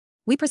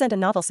We present a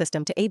novel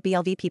system to aid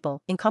BLV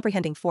people in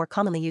comprehending 4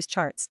 commonly used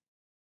charts.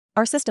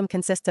 Our system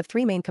consists of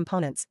 3 main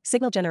components: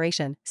 signal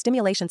generation,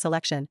 stimulation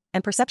selection,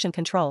 and perception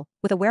control,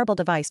 with a wearable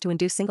device to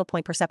induce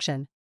single-point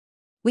perception.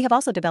 We have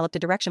also developed a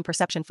direction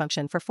perception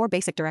function for 4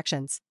 basic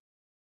directions.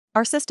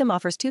 Our system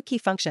offers 2 key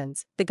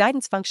functions. The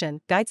guidance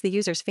function guides the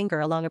user's finger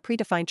along a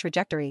predefined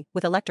trajectory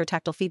with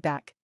electrotactile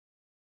feedback.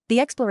 The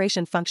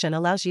exploration function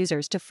allows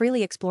users to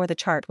freely explore the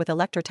chart with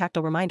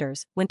electrotactile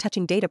reminders when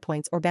touching data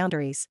points or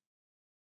boundaries.